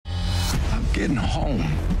getting home.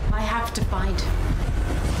 I have to find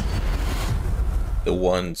The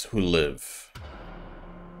ones who live.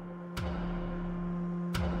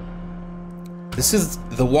 This is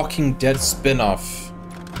the Walking Dead spin-off.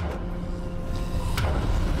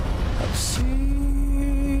 I've seen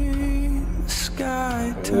the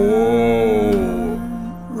sky Whoa.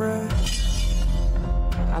 turn red.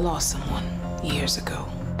 I lost someone years ago.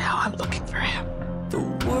 Now I'm looking for him. The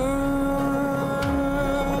world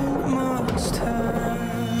must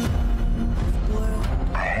have bled.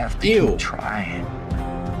 I have to Ew. keep trying.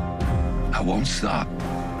 I won't stop.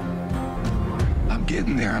 I'm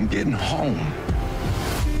getting there. I'm getting home.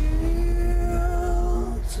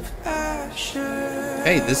 Fields of ashes.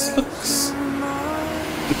 Hey, this looks...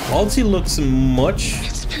 The quality looks much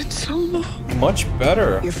It's been so long.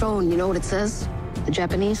 better. Your phone, you know what it says? The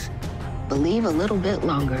Japanese? Believe a little bit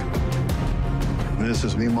longer. This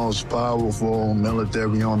is the most powerful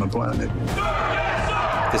military on the planet.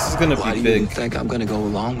 This is gonna Why be do you big. think I'm gonna go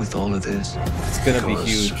along with all of this? It's gonna be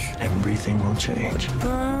Because huge. everything will change.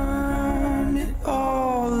 Burn it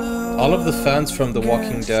all All of the fans from The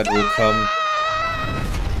Walking Dead will come,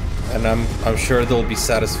 and I'm sure they'll be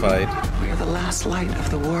satisfied. We're the last light of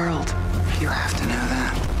the world. You have to know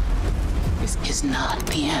that. This is not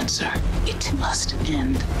the answer. It must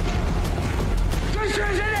end. This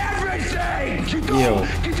isn't everything! You Ew.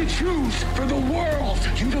 don't get to choose for the world.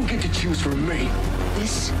 You don't get to choose for me.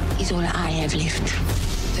 This is all I have left.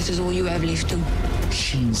 This is all you have left too.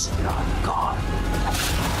 She's not gone.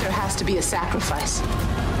 There has to be a sacrifice.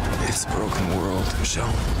 This broken world, so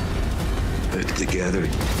put together.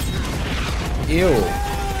 Ew.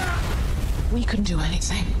 We couldn't do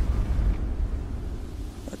anything.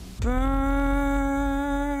 burn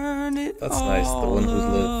it That's nice, the one who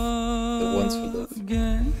live. The ones who live.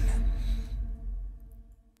 again.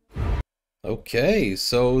 Okay,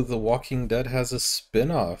 so The Walking Dead has a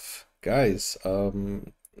spin-off. Guys,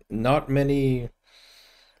 not many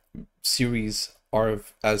series are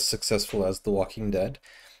as successful as The Walking Dead,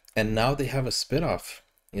 and now they have a spin-off.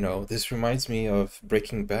 You know, this reminds me of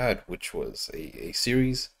Breaking Bad, which was a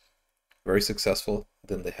series, very successful.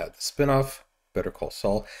 Then they had the spin-off, Better Call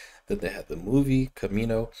Saul. Then they had the movie,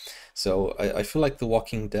 Camino. So I feel like The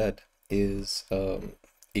Walking Dead is a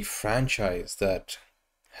franchise that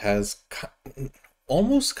has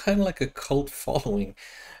almost kind of like a cult following,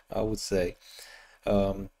 I would say,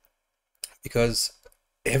 because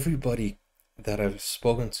everybody that I've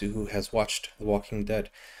spoken to who has watched The Walking Dead,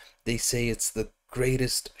 they say it's the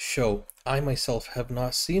greatest show. I myself have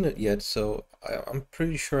not seen it yet, so I'm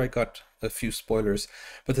pretty sure I got a few spoilers.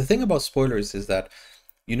 But the thing about spoilers is that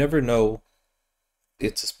you never know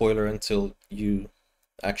it's a spoiler until you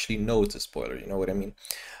actually know it's a spoiler, you know what I mean?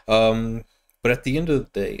 But at the end of the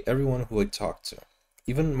day, everyone who I talk to,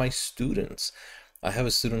 even my students, I have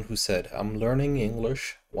a student who said, I'm learning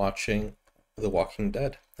English watching The Walking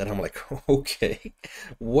Dead. And I'm like, okay,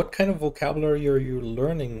 what kind of vocabulary are you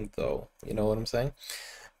learning though? You know what I'm saying?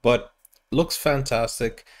 But looks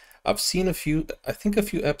fantastic. I've seen a few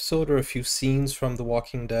episodes or a few scenes from The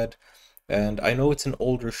Walking Dead, and I know it's an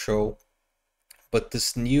older show, but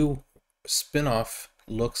this new spin-off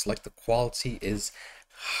looks like the quality is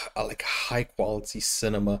like high quality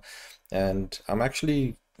cinema, and I'm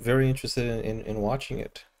actually very interested in watching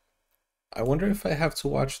it. I wonder if I have to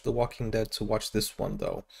watch The Walking Dead to watch this one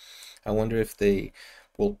though. I wonder if they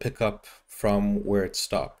will pick up from where it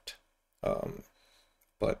stopped.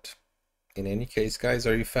 But in any case, guys,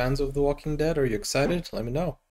 are you fans of The Walking Dead? Are you excited? Let me know.